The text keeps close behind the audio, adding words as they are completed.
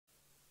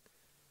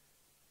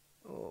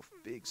off.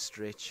 Big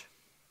stretch.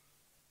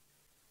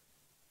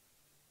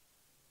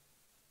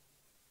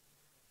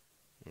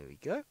 There we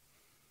go.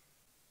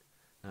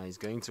 Now he's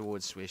going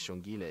towards where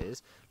Xongile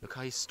is. Look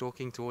how he's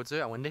stalking towards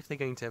her. I wonder if they're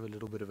going to have a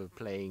little bit of a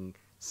playing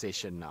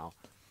session now.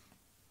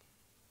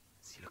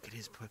 See, look at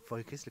his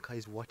focus. Look how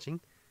he's watching.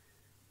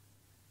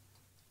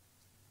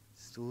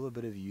 Still a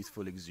bit of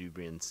youthful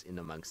exuberance in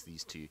amongst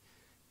these two.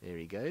 There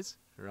he goes,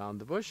 around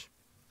the bush.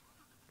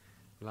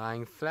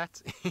 Lying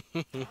flat.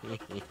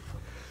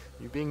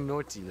 You're being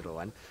naughty, little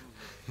one.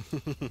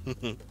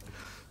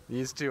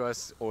 These two are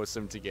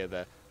awesome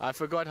together. I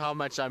forgot how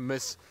much I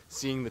miss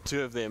seeing the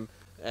two of them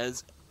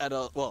as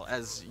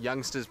as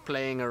youngsters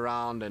playing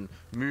around and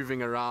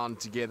moving around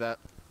together.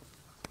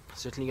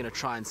 Certainly going to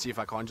try and see if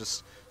I can't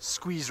just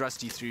squeeze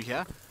Rusty through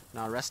here.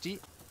 Now, Rusty,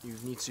 you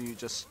need to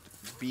just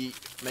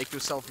make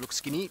yourself look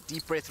skinny.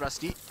 Deep breath,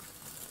 Rusty.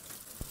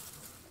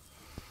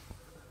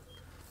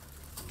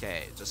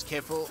 Okay, just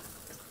careful.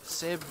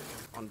 Seb,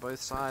 on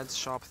both sides,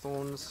 sharp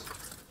thorns.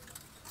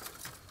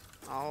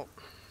 Ow.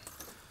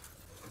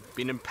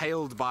 Been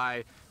impaled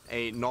by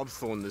a knob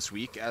thorn this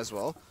week as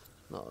well.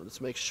 Now, let's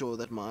make sure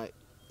that my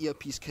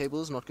earpiece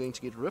cable is not going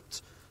to get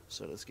ripped.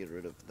 So let's get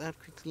rid of that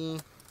quickly.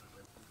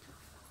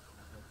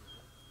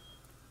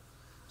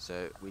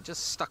 So we're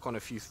just stuck on a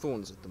few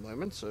thorns at the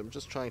moment, so I'm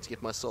just trying to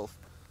get myself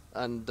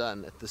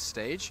undone at this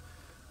stage.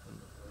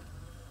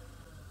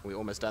 We're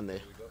almost done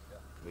there.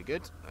 We're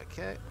good?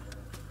 Okay.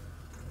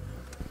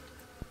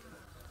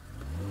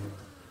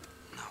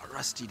 Now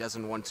Rusty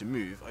doesn't want to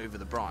move over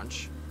the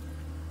branch.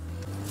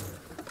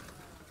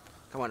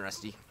 Come on,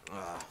 Rusty.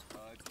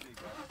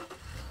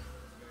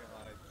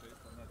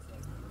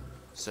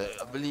 So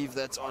I believe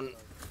that's on.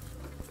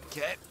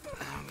 Okay,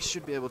 we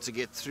should be able to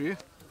get through.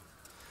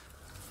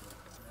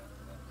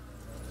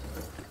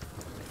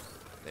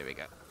 There we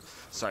go.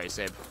 Sorry,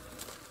 Seb.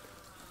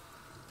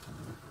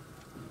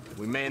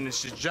 We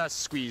managed to just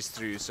squeeze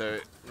through, so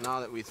now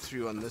that we're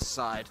through on this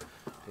side,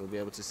 we'll be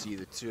able to see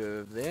the two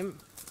of them.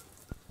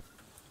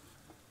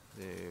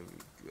 There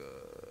we go.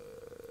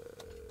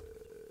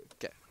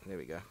 Okay, there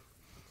we go.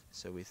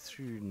 So we're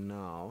through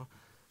now.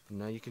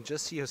 Now you can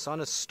just see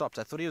Hosana's stopped.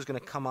 I thought he was going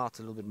to come out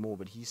a little bit more,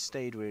 but he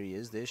stayed where he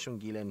is. There's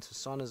Xongile, and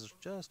Hosana's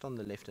just on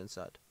the left-hand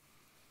side.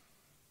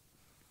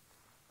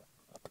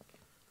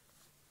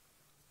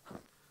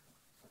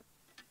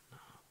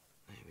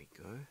 There we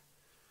go.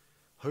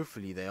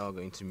 Hopefully they are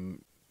going to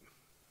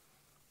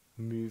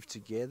move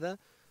together.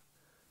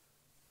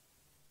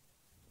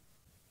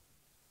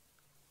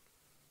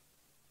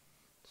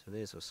 So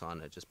there's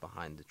Hosana just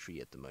behind the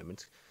tree at the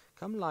moment.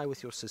 Come lie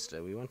with your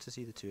sister. We want to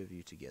see the two of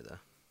you together.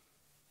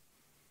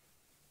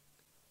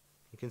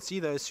 You can see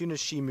though, as soon as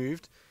she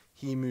moved,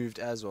 he moved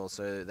as well.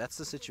 So that's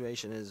the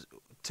situation, is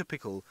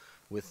typical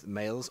with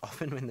males.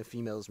 Often when the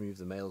females move,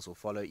 the males will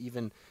follow.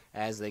 Even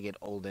as they get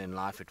older in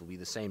life, it will be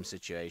the same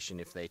situation.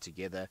 If they're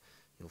together,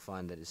 you'll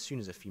find that as soon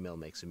as a female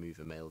makes a move,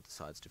 a male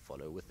decides to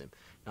follow with them.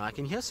 Now I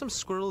can hear some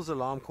squirrels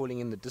alarm calling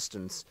in the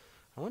distance.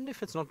 I wonder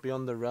if it's not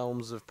beyond the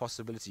realms of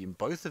possibility. And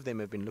both of them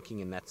have been looking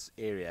in that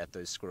area at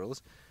those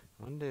squirrels.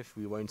 I wonder if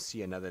we won't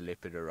see another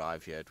leopard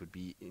arrive here. It would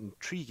be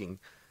intriguing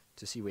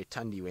to see where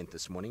Thandi went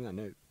this morning. I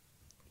know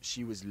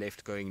she was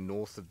left going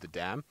north of the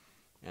dam,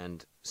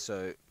 and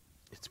so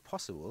it's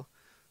possible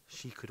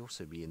she could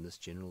also be in this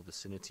general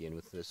vicinity, and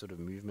with the sort of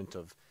movement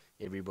of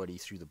everybody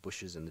through the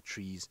bushes and the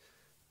trees,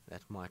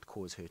 that might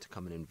cause her to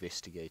come and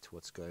investigate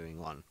what's going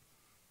on.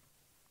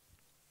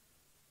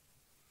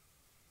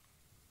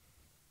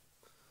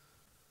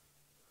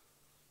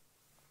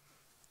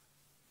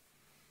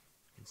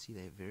 You can see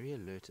they're very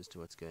alert as to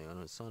what's going on.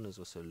 Hosana's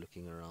also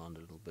looking around a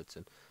little bit,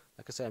 and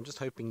like I say, I'm just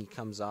hoping he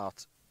comes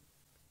out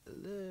a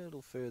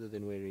little further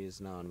than where he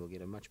is now, and we'll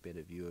get a much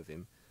better view of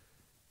him.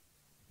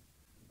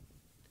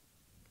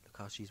 Look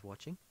how she's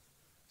watching.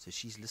 So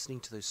she's listening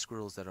to those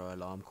squirrels that are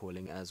alarm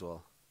calling as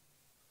well.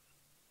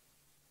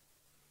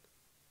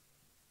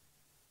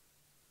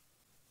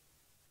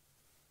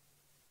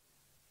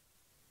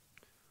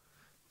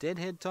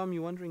 Deadhead Tom,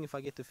 you're wondering if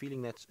I get the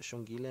feeling that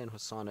Xongile and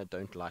Hosana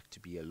don't like to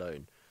be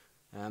alone.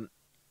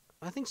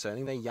 I think so. I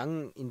think they're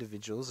young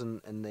individuals,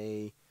 and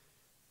they,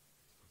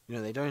 you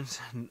know,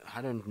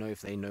 I don't know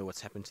if they know what's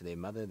happened to their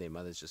mother. Their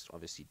mother's just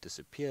obviously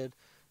disappeared,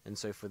 and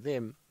so for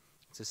them,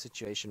 it's a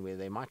situation where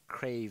they might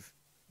crave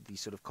the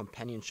sort of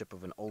companionship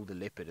of an older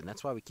leopard, and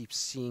that's why we keep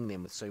seeing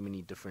them with so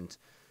many different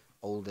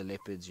older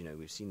leopards. You know,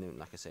 we've seen them,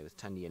 like I say, with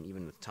Thandi, and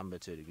even with Tumba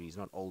to a degree. He's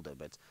not older,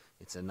 but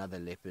it's another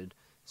leopard.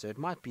 So it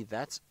might be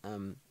that.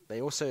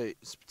 They also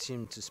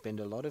seem to spend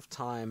a lot of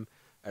time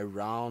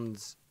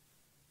around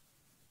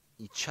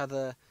each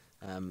other.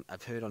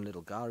 I've heard on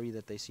Little Gowrie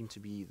that they seem to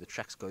be, the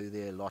tracks go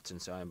there a lot,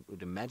 and so I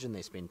would imagine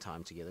they spend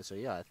time together. So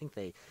yeah, I think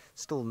they're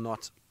still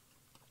not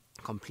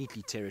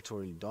completely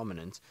territorially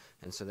dominant,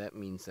 and so that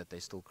means that they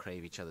still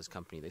crave each other's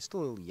company. They're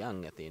still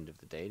young at the end of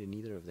the day, and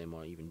neither of them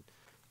are even,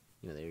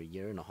 you know, they're a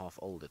year and a half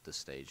old at this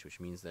stage, which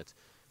means that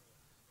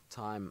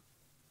time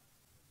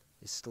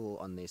is still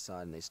on their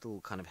side, and they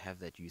still kind of have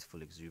that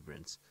youthful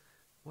exuberance.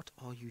 What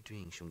are you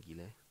doing,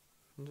 Xongile?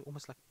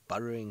 almost like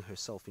burrowing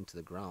herself into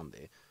the ground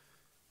there.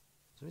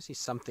 There's obviously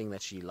something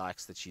that she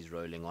likes that she's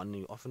rolling on.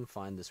 You often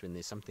find this when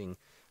there's something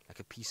like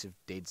a piece of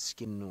dead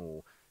skin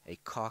or a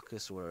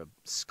carcass or a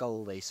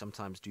skull. They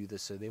sometimes do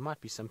this, so there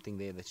might be something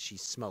there that she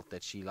smelt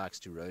that she likes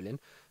to roll in.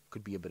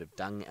 Could be a bit of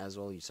dung as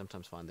well. You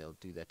sometimes find they'll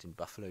do that in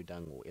buffalo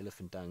dung or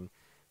elephant dung,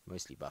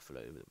 mostly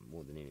buffalo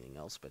more than anything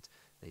else, but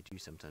they do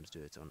sometimes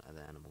do it on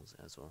other animals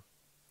as well.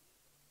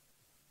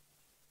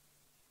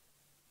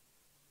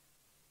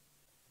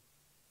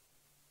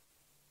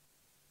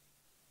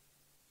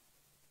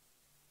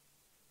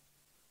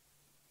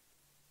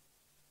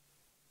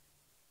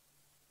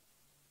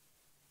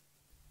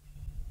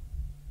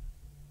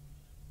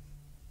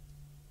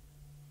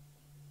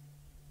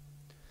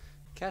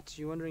 Kat,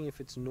 you're wondering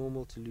if it's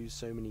normal to lose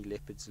so many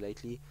leopards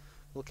lately?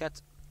 Well, Kat,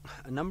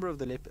 a number of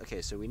the leopards...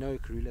 Okay, so we know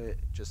Karula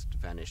just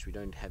vanished. We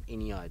don't have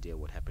any idea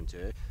what happened to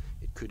her.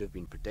 It could have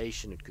been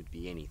predation. It could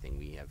be anything.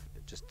 We have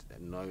just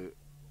no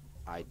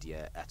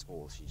idea at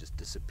all. She just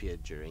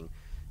disappeared during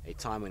a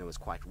time when it was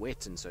quite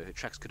wet, and so her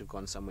tracks could have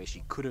gone somewhere.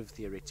 She could have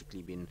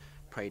theoretically been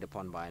preyed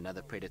upon by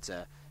another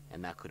predator,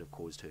 and that could have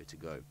caused her to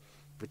go.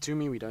 But to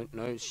me, we don't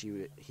know.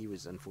 He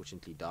was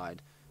unfortunately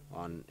died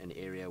on an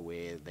area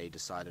where they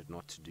decided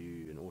not to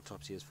do an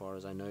autopsy, as far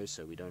as I know,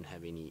 so we don't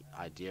have any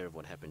idea of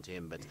what happened to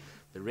him. But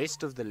the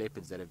rest of the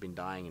leopards that have been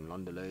dying in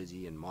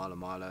Londolozi and Mala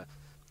Mala,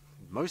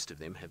 most of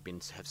them have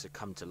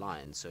succumbed to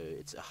lions. So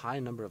it's a high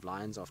number of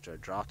lions after a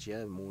drought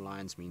year. More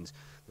lions means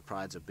the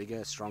prides are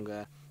bigger,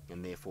 stronger,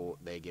 and therefore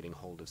they're getting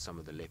hold of some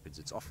of the leopards.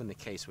 It's often the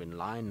case when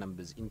lion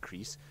numbers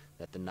increase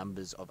that the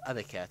numbers of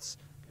other cats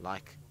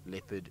like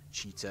leopard,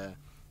 cheetah,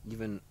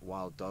 even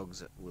wild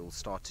dogs will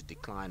start to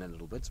decline a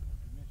little bit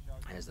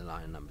as the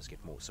lion numbers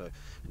get more. So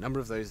a number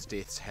of those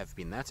deaths have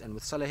been that, and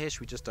with Salahesh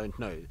we just don't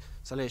know.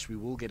 Salahesh, we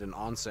will get an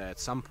answer at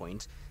some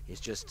point.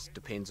 It just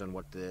depends on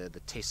what the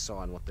tests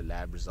are and what the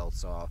lab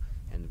results are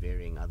and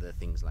varying other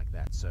things like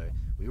that. So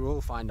we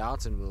will find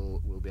out, and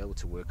we'll be able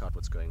to work out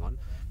what's going on.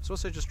 So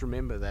also just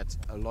remember that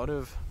a lot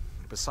of,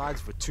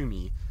 besides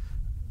Vatumi,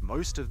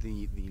 most of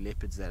the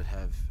leopards that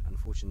have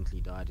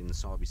unfortunately died in the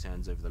Sabi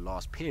Sands over the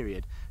last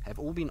period have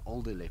all been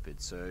older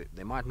leopards. So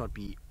they might not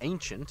be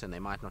ancient and they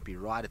might not be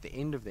right at the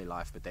end of their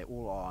life, but they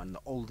all are on the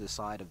older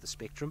side of the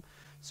spectrum.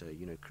 So,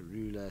 you know,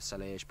 Karula,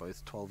 Salahesh,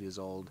 both 12 years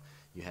old.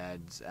 You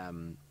had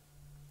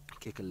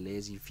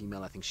Kekalezi,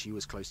 female, I think she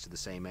was close to the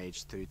same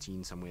age,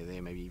 13, somewhere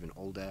there, maybe even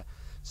older.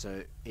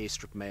 So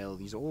airstrip male,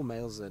 these are all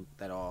males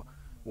that are,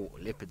 or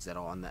leopards that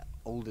are on the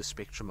older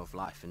spectrum of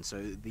life. And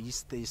so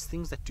these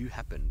things that do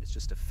happen, it's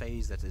just a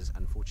phase that is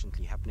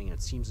unfortunately happening, and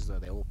it seems as though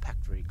they're all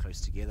packed very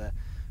close together,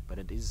 but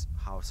it is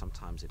how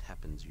sometimes it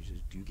happens. You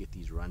just do get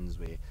these runs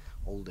where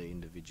older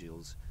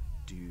individuals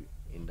do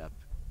end up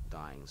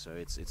dying. So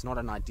it's not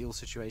an ideal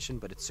situation,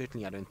 but it's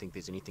certainly, I don't think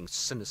there's anything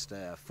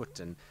sinister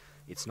afoot, and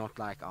it's not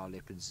like our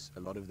leopards,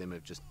 a lot of them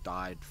have just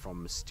died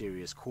from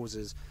mysterious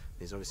causes.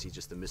 There's obviously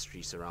just the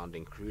mystery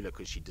surrounding Karula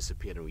because she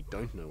disappeared and we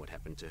don't know what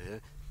happened to her.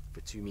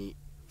 But to me,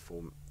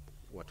 for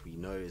what we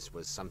know,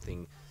 was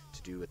something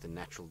to do with the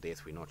natural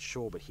death. We're not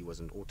sure, but he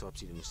wasn't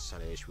autopsied, and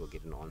Salahesh will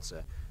get an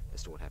answer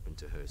as to what happened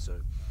to her.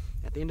 So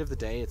at the end of the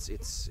day,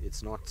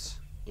 it's not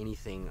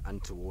anything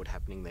untoward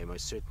happening. They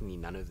most certainly,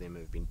 none of them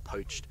have been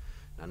poached,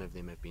 none of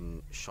them have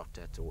been shot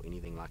at or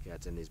anything like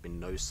that, and there's been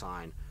no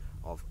sign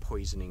of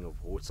poisoning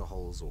of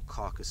waterholes or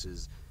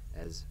carcasses,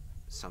 as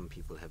some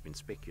people have been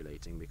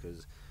speculating,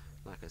 because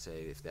like I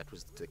say, if that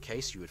was the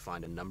case, you would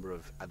find a number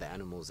of other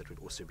animals that would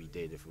also be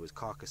dead. If it was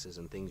carcasses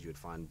and things, you would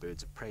find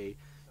birds of prey,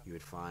 you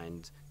would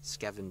find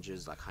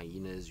scavengers like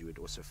hyenas, you would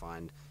also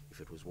find, if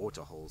it was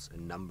waterholes, a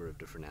number of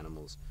different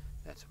animals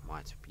that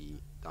might be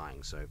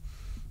dying. So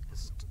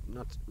it's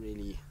not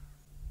really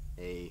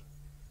a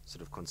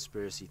sort of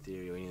conspiracy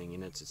theory or anything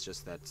in it. It's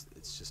just that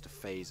it's just a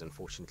phase,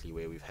 unfortunately,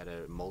 where we've had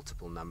a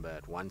multiple number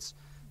at once,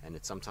 and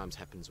it sometimes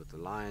happens with the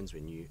lions.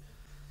 When you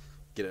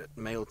get a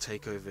male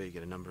takeover, you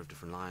get a number of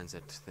different lions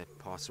that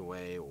pass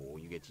away, or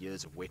you get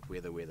years of wet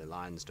weather where the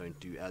lions don't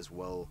do as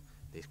well,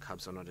 their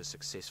cubs are not as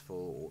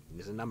successful, or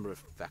there's a number of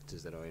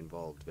factors that are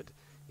involved. But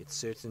it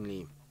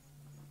certainly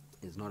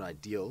is not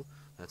ideal,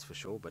 that's for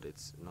sure, but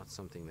it's not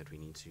something that we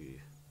need to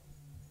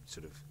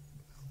sort of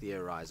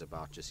theorize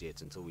about just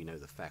yet until we know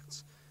the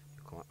facts.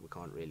 We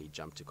can't really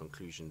jump to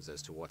conclusions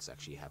as to what's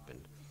actually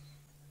happened.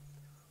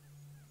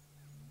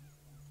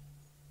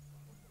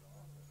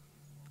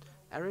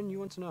 Aaron, you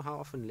want to know how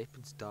often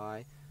leopards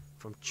die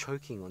from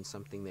choking on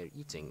something they're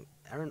eating?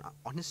 Aaron, I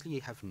honestly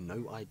have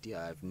no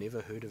idea. I've never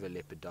heard of a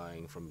leopard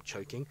dying from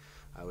choking.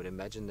 I would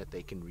imagine that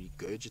they can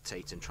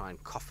regurgitate and try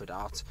and cough it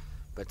out,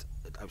 but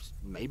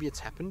maybe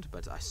it's happened,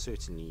 but I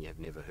certainly have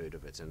never heard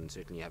of it, and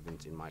certainly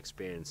haven't, in my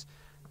experience,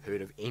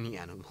 heard of any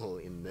animal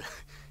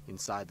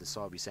inside the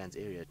Sabi Sands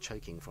area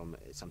choking from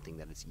something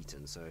that it's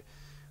eaten. So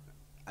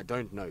I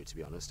don't know, to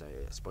be honest.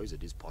 I suppose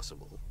it is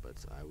possible, but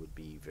I would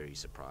be very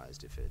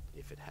surprised if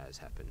it has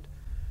happened.